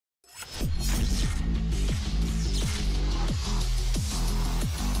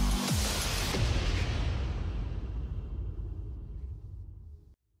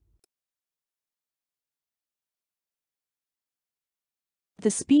The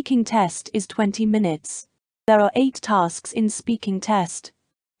speaking test is 20 minutes. There are 8 tasks in speaking test.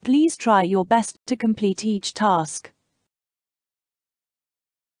 Please try your best to complete each task.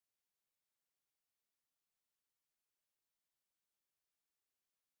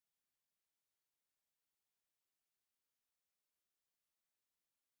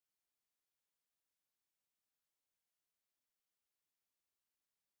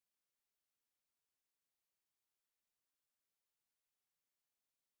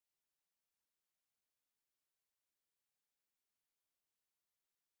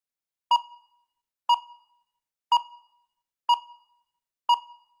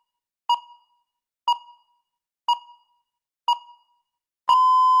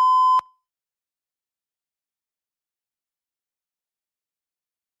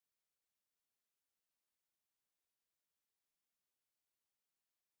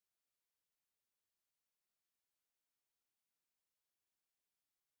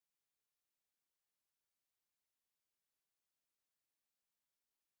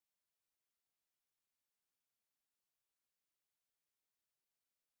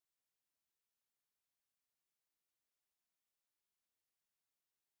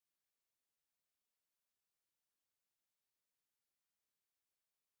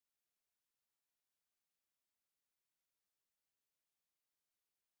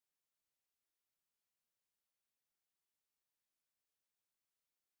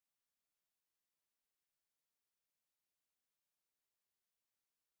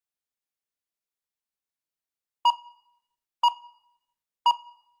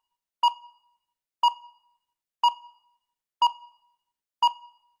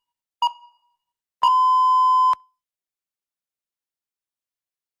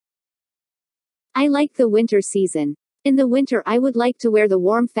 I like the winter season. In the winter, I would like to wear the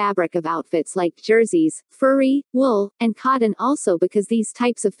warm fabric of outfits like jerseys, furry, wool, and cotton also because these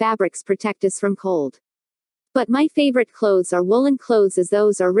types of fabrics protect us from cold. But my favorite clothes are woolen clothes as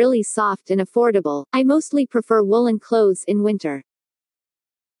those are really soft and affordable. I mostly prefer woolen clothes in winter.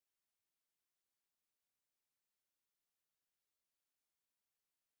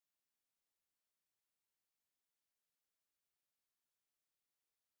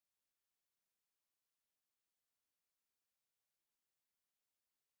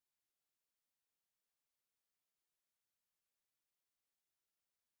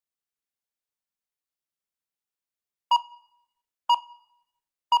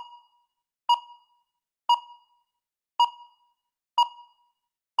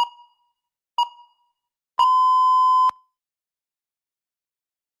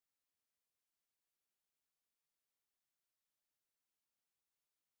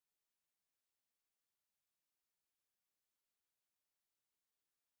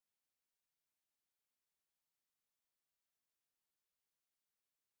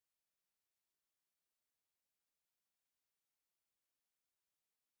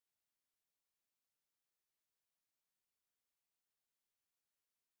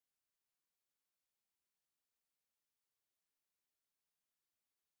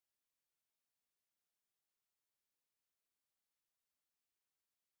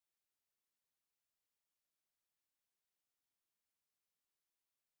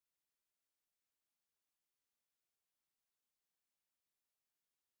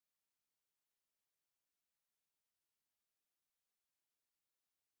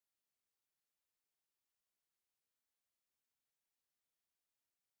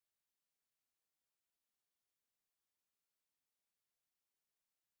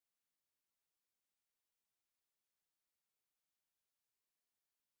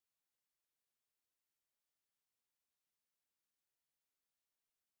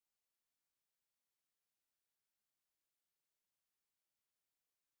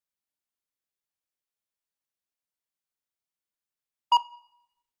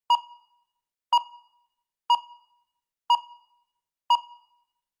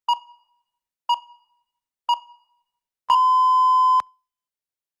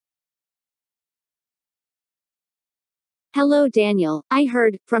 Hello Daniel, I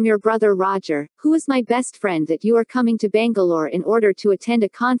heard, from your brother Roger, who is my best friend, that you are coming to Bangalore in order to attend a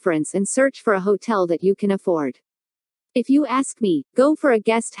conference and search for a hotel that you can afford. If you ask me, go for a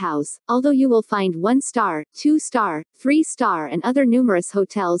guest house, although you will find 1-star, 2-star, 3-star and other numerous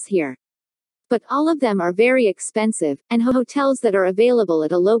hotels here. But all of them are very expensive, and hotels that are available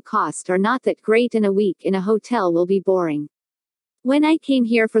at a low cost are not that great, and a week in a hotel will be boring. When I came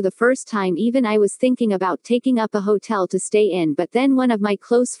here for the first time, even I was thinking about taking up a hotel to stay in, but then one of my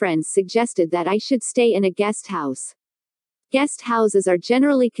close friends suggested that I should stay in a guest house. Guest houses are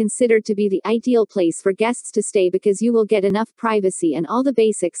generally considered to be the ideal place for guests to stay because you will get enough privacy and all the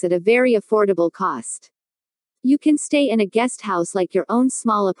basics at a very affordable cost. You can stay in a guest house like your own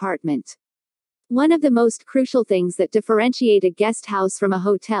small apartment. One of the most crucial things that differentiate a guest house from a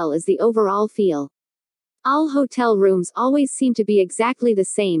hotel is the overall feel. All hotel rooms always seem to be exactly the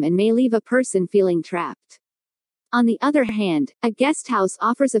same and may leave a person feeling trapped. On the other hand, a guest house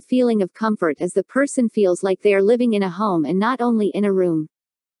offers a feeling of comfort as the person feels like they are living in a home and not only in a room.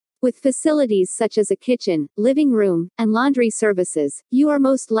 With facilities such as a kitchen, living room, and laundry services, you are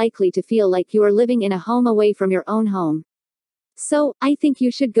most likely to feel like you are living in a home away from your own home. So, I think you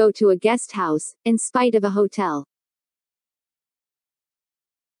should go to a guest house, in spite of a hotel.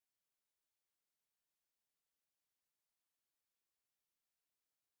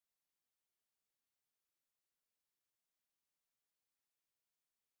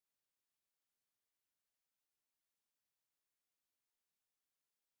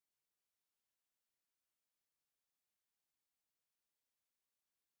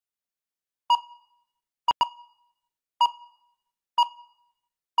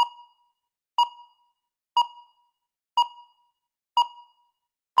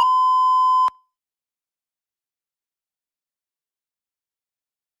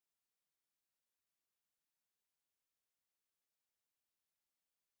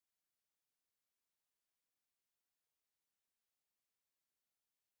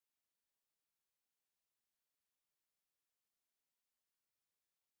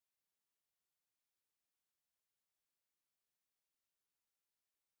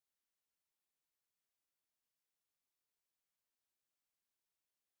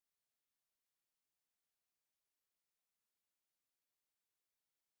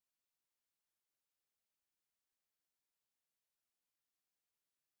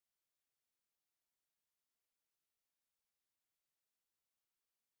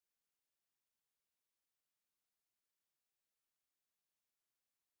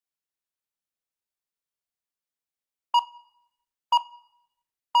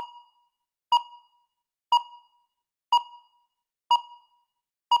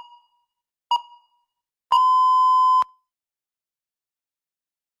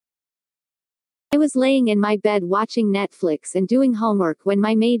 I was laying in my bed watching Netflix and doing homework when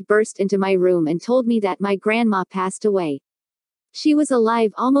my maid burst into my room and told me that my grandma passed away. She was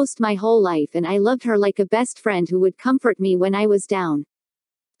alive almost my whole life and I loved her like a best friend who would comfort me when I was down.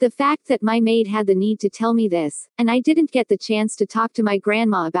 The fact that my maid had the need to tell me this, and I didn't get the chance to talk to my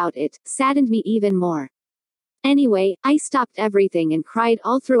grandma about it, saddened me even more. Anyway, I stopped everything and cried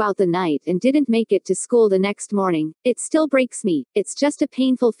all throughout the night and didn't make it to school the next morning. It still breaks me, it's just a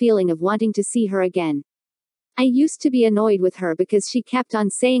painful feeling of wanting to see her again. I used to be annoyed with her because she kept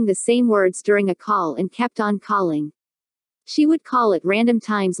on saying the same words during a call and kept on calling. She would call at random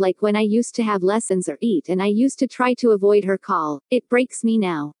times like when I used to have lessons or eat and I used to try to avoid her call. It breaks me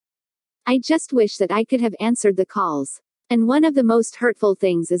now. I just wish that I could have answered the calls. And one of the most hurtful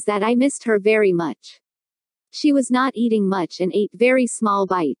things is that I missed her very much. She was not eating much and ate very small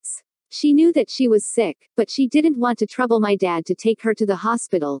bites. She knew that she was sick, but she didn't want to trouble my dad to take her to the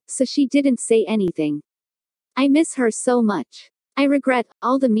hospital, so she didn't say anything. I miss her so much. I regret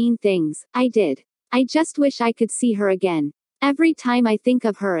all the mean things I did. I just wish I could see her again. Every time I think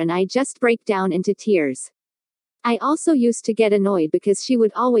of her and I just break down into tears. I also used to get annoyed because she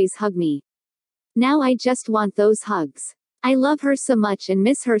would always hug me. Now I just want those hugs. I love her so much and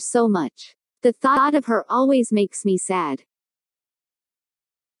miss her so much. The thought of her always makes me sad.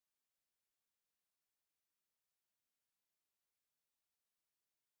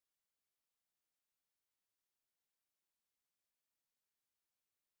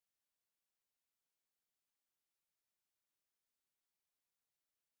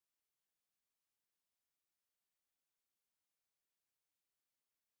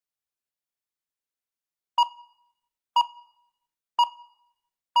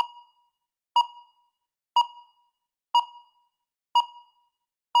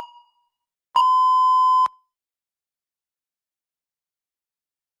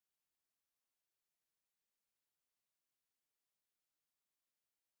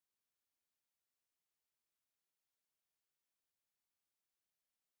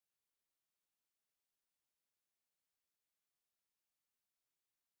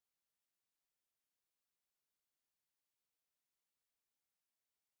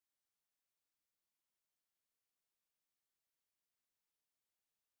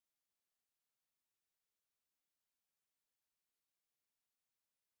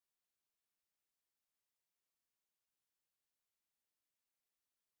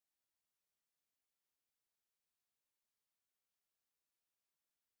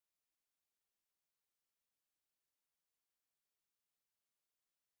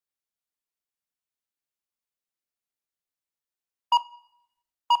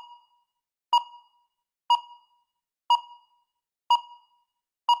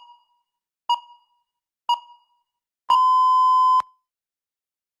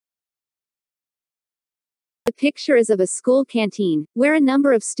 The picture is of a school canteen, where a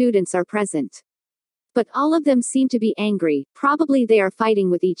number of students are present. But all of them seem to be angry, probably they are fighting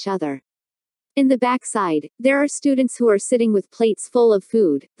with each other. In the backside, there are students who are sitting with plates full of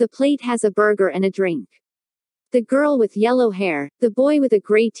food. The plate has a burger and a drink. The girl with yellow hair, the boy with a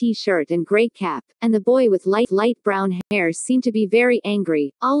gray t-shirt and gray cap, and the boy with light brown hair seem to be very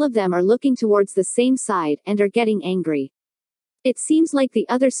angry. All of them are looking towards the same side and are getting angry. It seems like the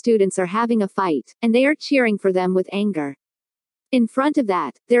other students are having a fight, and they are cheering for them with anger. In front of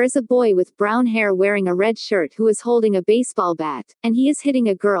that, there is a boy with brown hair wearing a red shirt who is holding a baseball bat, and he is hitting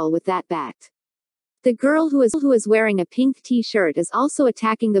a girl with that bat. The girl who is wearing a pink t-shirt is also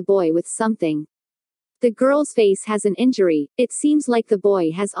attacking the boy with something. The girl's face has an injury. It seems like the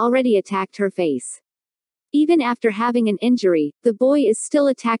boy has already attacked her face. Even after having an injury, the boy is still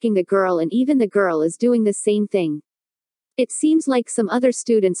attacking the girl, and even the girl is doing the same thing. It seems like some other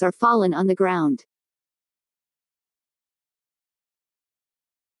students are fallen on the ground.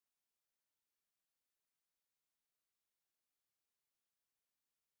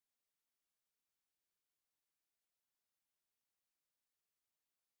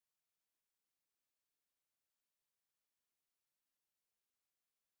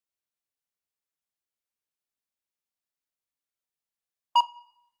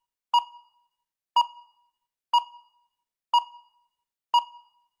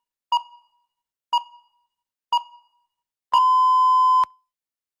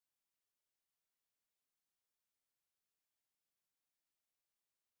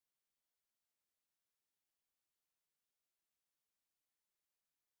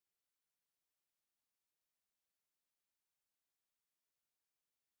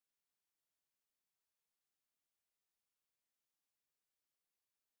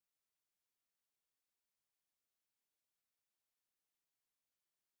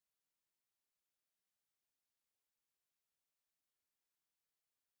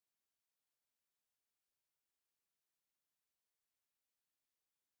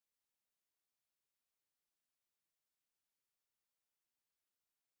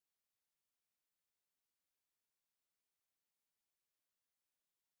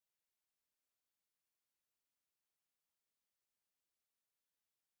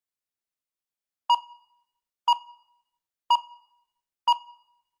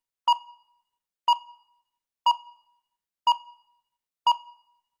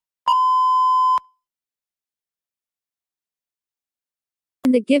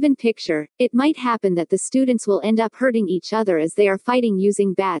 In the given picture, it might happen that the students will end up hurting each other as they are fighting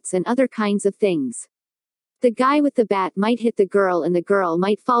using bats and other kinds of things. The guy with the bat might hit the girl and the girl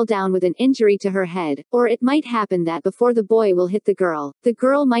might fall down with an injury to her head, or it might happen that before the boy will hit the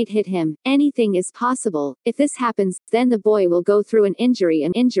girl might hit him. Anything is possible. If this happens, then the boy will go through an injury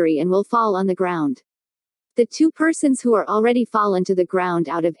and will fall on the ground. The two persons who are already fallen to the ground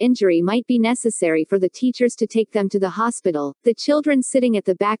out of injury might be necessary for the teachers to take them to the hospital. The children sitting at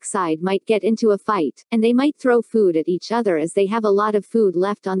the backside might get into a fight, and they might throw food at each other as they have a lot of food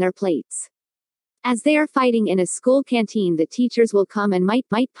left on their plates. As they are fighting in a school canteen, the teachers will come and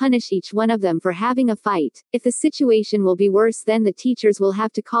might punish each one of them for having a fight. If the situation will be worse, then the teachers will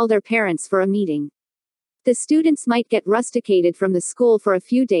have to call their parents for a meeting. The students might get rusticated from the school for a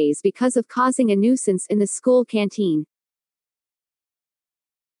few days because of causing a nuisance in the school canteen.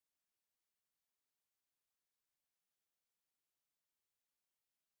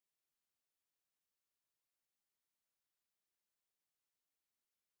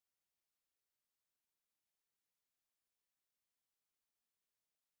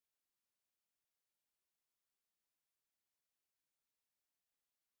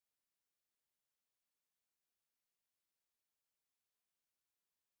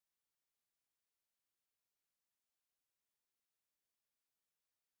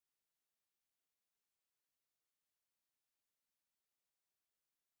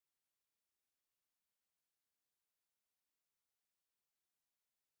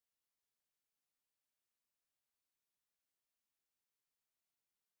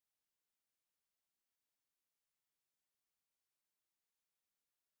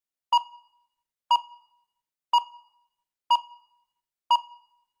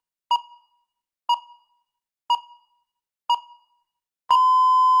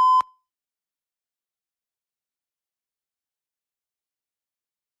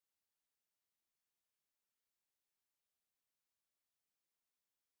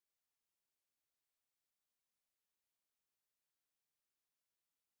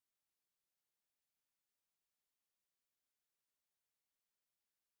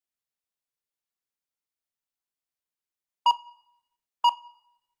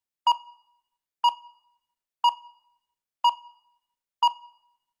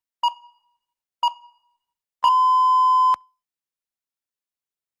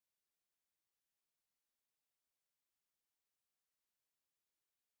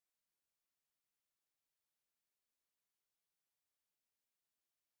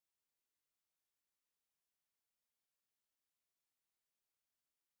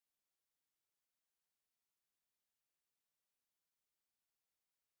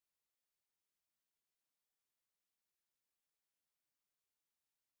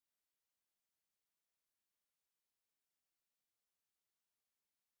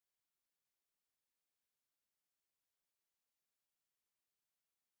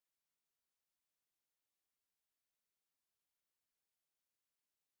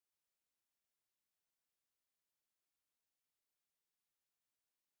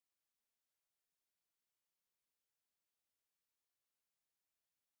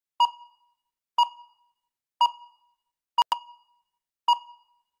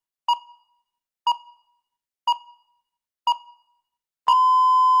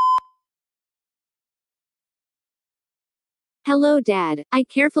 Hello Dad, I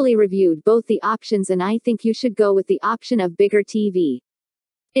carefully reviewed both the options and I think you should go with the option of bigger TV.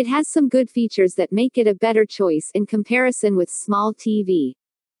 It has some good features that make it a better choice in comparison with small TV.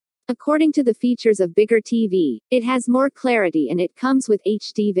 According to the features of bigger TV, it has more clarity and it comes with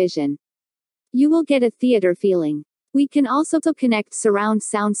HD vision. You will get a theater feeling. We can also connect surround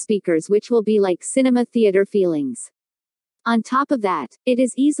sound speakers which will be like cinema theater feelings. On top of that, it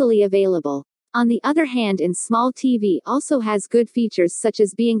is easily available. On the other hand, in small TV also has good features such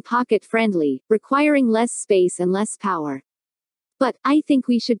as being pocket friendly, requiring less space and less power. But I think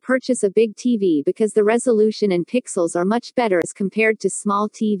we should purchase a big TV because the resolution and pixels are much better as compared to small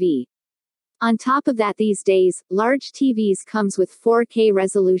TV. On top of that, these days, large TVs comes with 4K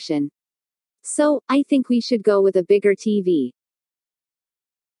resolution. So, I think we should go with a bigger TV.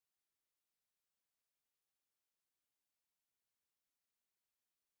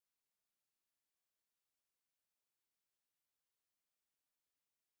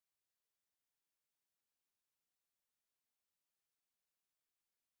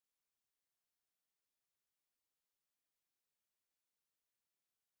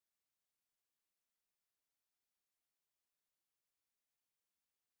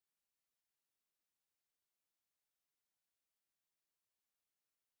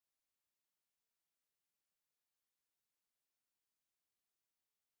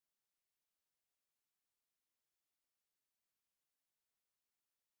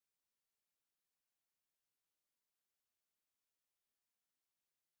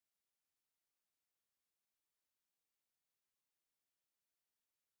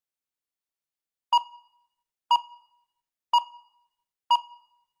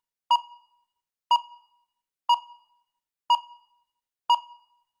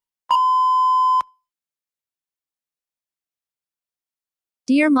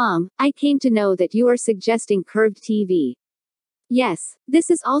 Dear Mom, I came to know that you are suggesting curved TV. Yes, this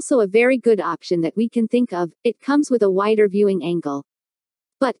is also a very good option that we can think of. It comes with a wider viewing angle.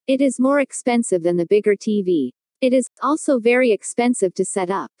 But, it is more expensive than the bigger TV. It is also very expensive to set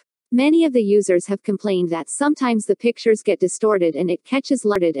up. Many of the users have complained that sometimes the pictures get distorted and it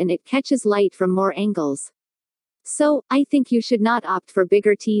catches light from more angles. So, I think you should not opt for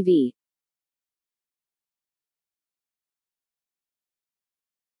bigger TV.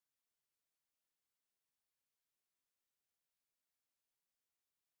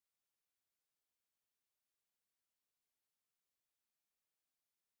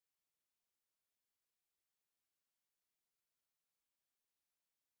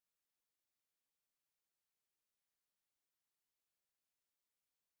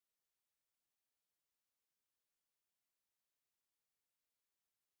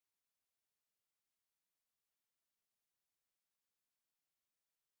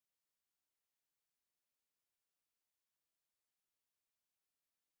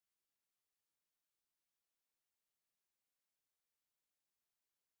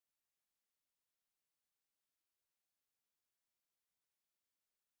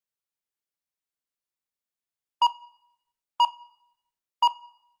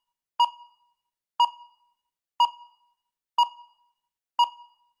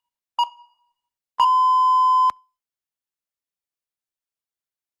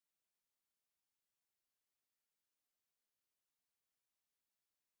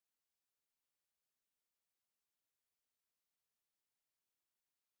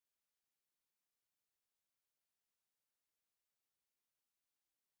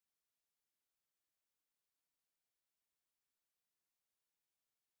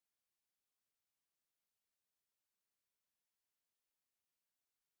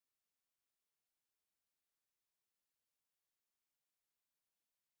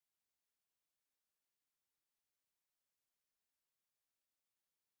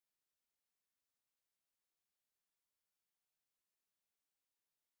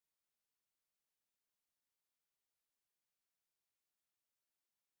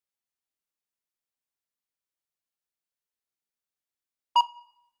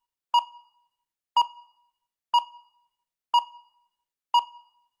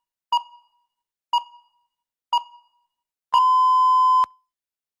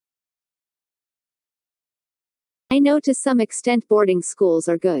 I know to some extent boarding schools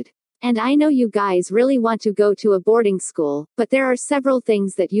are good. And I know you guys really want to go to a boarding school, but there are several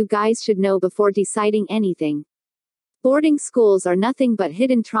things that you guys should know before deciding anything. Boarding schools are nothing but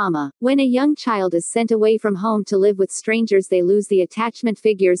hidden trauma. When a young child is sent away from home to live with strangers, they lose the attachment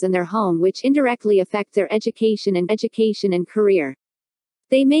figures in their home, which indirectly affect their education and career.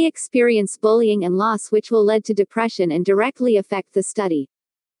 They may experience bullying and loss, which will lead to depression and directly affect the study.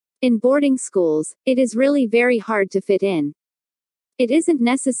 In boarding schools, it is really very hard to fit in. It isn't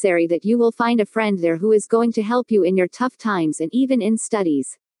necessary that you will find a friend there who is going to help you in your tough times and even in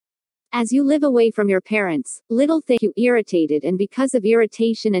studies. As you live away from your parents, little things you irritated, and because of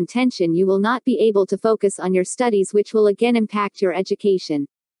irritation and tension you will not be able to focus on your studies, which will again impact your education.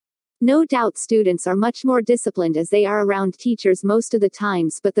 No doubt students are much more disciplined as they are around teachers most of the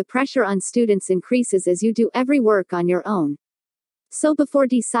times, but the pressure on students increases as you do every work on your own. So before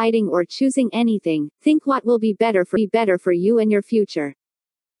deciding or choosing anything, think what will be better for you and your future.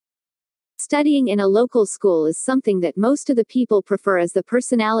 Studying in a local school is something that most of the people prefer as the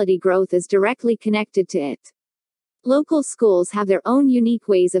personality growth is directly connected to it. Local schools have their own unique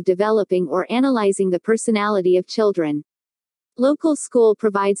ways of developing or analyzing the personality of children. Local school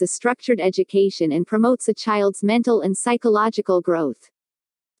provides a structured education and promotes a child's mental and psychological growth.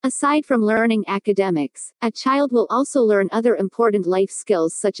 Aside from learning academics, a child will also learn other important life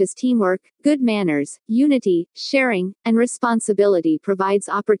skills such as teamwork, good manners, unity, sharing, and responsibility provides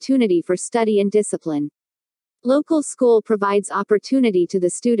opportunity for study and discipline. Local school provides opportunity to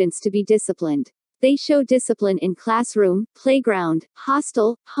the students to be disciplined. They show discipline in classroom, playground,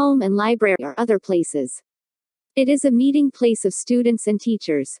 hostel, home and library or other places. It is a meeting place of students and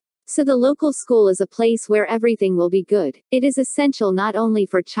teachers. So the local school is a place where everything will be good. It is essential not only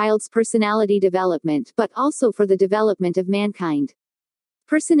for child's personality development but also for the development of mankind.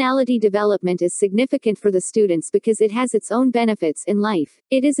 Personality development is significant for the students because it has its own benefits in life.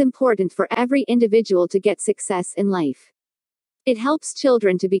 It is important for every individual to get success in life. It helps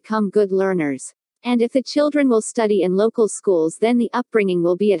children to become good learners. And if the children will study in local schools, then the upbringing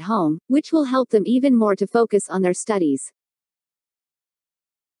will be at home, which will help them even more to focus on their studies.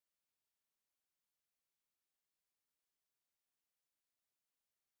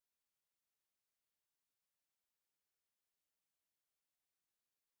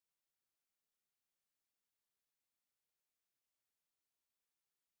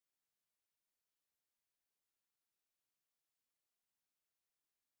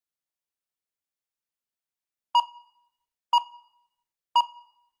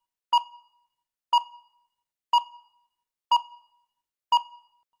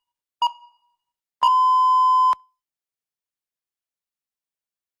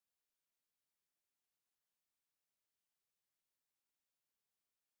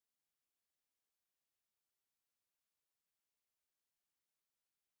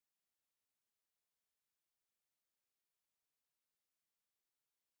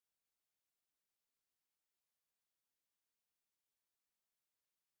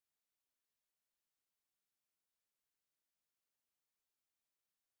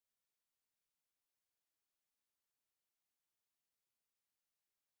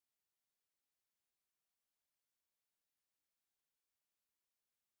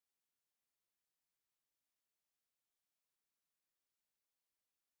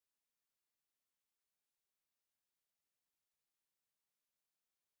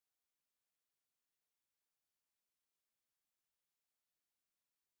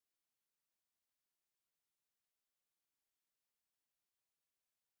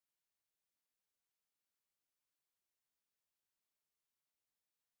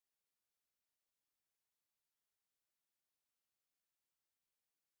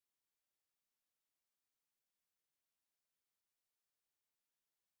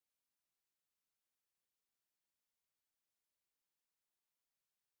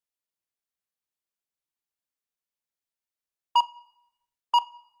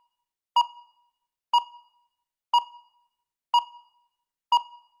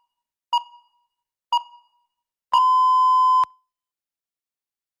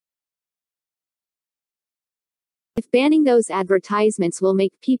 If banning those advertisements will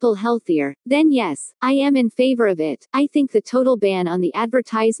make people healthier, then yes, I am in favor of it. I think the total ban on the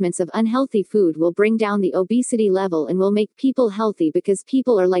advertisements of unhealthy food will bring down the obesity level and will make people healthy because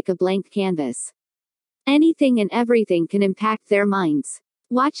people are like a blank canvas. Anything and everything can impact their minds.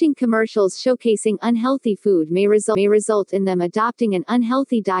 Watching commercials showcasing unhealthy food may result in them adopting an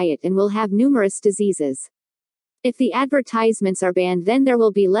unhealthy diet and will have numerous diseases. If the advertisements are banned, then there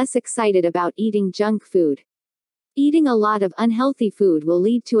will be less excited about eating junk food. Eating a lot of unhealthy food will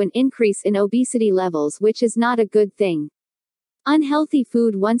lead to an increase in obesity levels, which is not a good thing. Unhealthy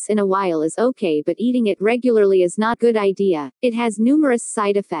food once in a while is okay, but eating it regularly is not a good idea. It has numerous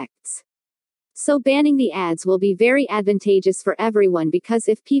side effects. So banning the ads will be very advantageous for everyone because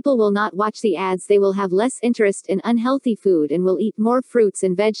if people will not watch the ads, they will have less interest in unhealthy food and will eat more fruits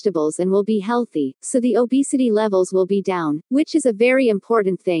and vegetables and will be healthy, so the obesity levels will be down, which is a very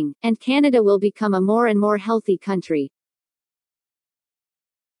important thing, and Canada will become a more and more healthy country.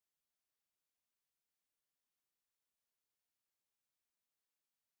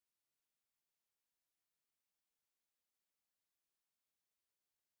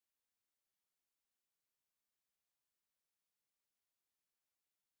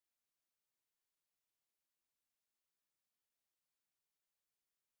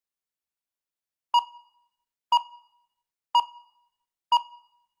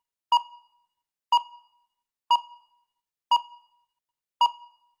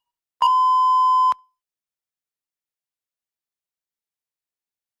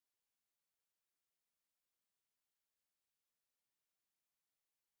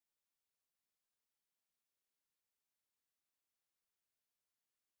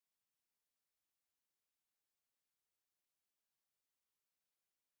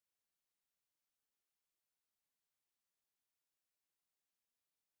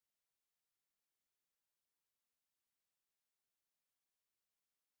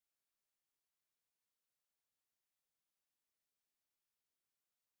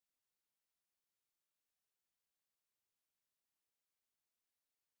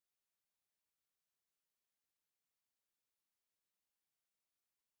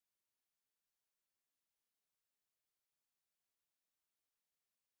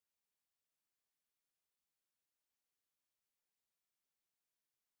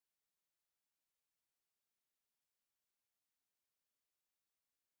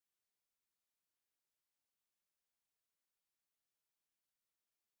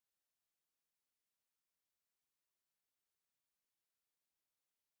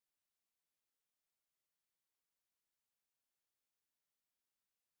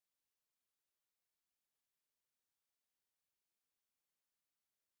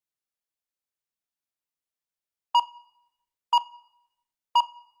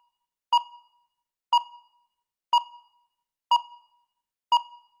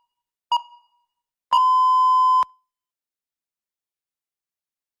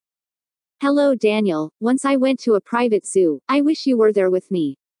 Hello Daniel, once I went to a private zoo, I wish you were there with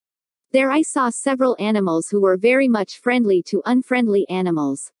me. There I saw several animals who were very much friendly to unfriendly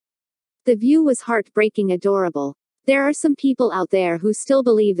animals. The view was heartbreaking adorable. There are some people out there who still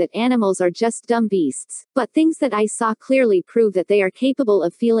believe that animals are just dumb beasts, but things that I saw clearly prove that they are capable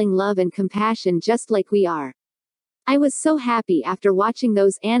of feeling love and compassion just like we are. I was so happy after watching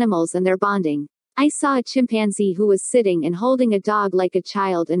those animals and their bonding. I saw a chimpanzee who was sitting and holding a dog like a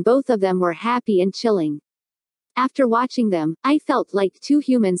child, and both of them were happy and chilling. After watching them, I felt like two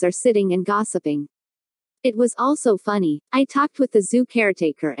humans are sitting and gossiping. It was also funny. I talked with the zoo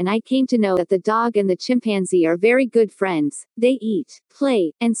caretaker and I came to know that the dog and the chimpanzee are very good friends. They eat,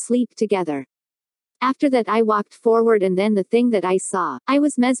 play, and sleep together. After that I walked forward, and then the thing that I saw, I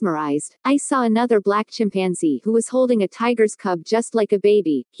was mesmerized. I saw another black chimpanzee who was holding a tiger's cub just like a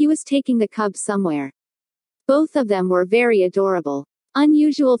baby. He was taking the cub somewhere. Both of them were very adorable.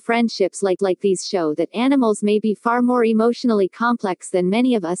 Unusual friendships like these show that animals may be far more emotionally complex than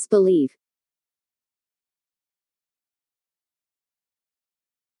many of us believe.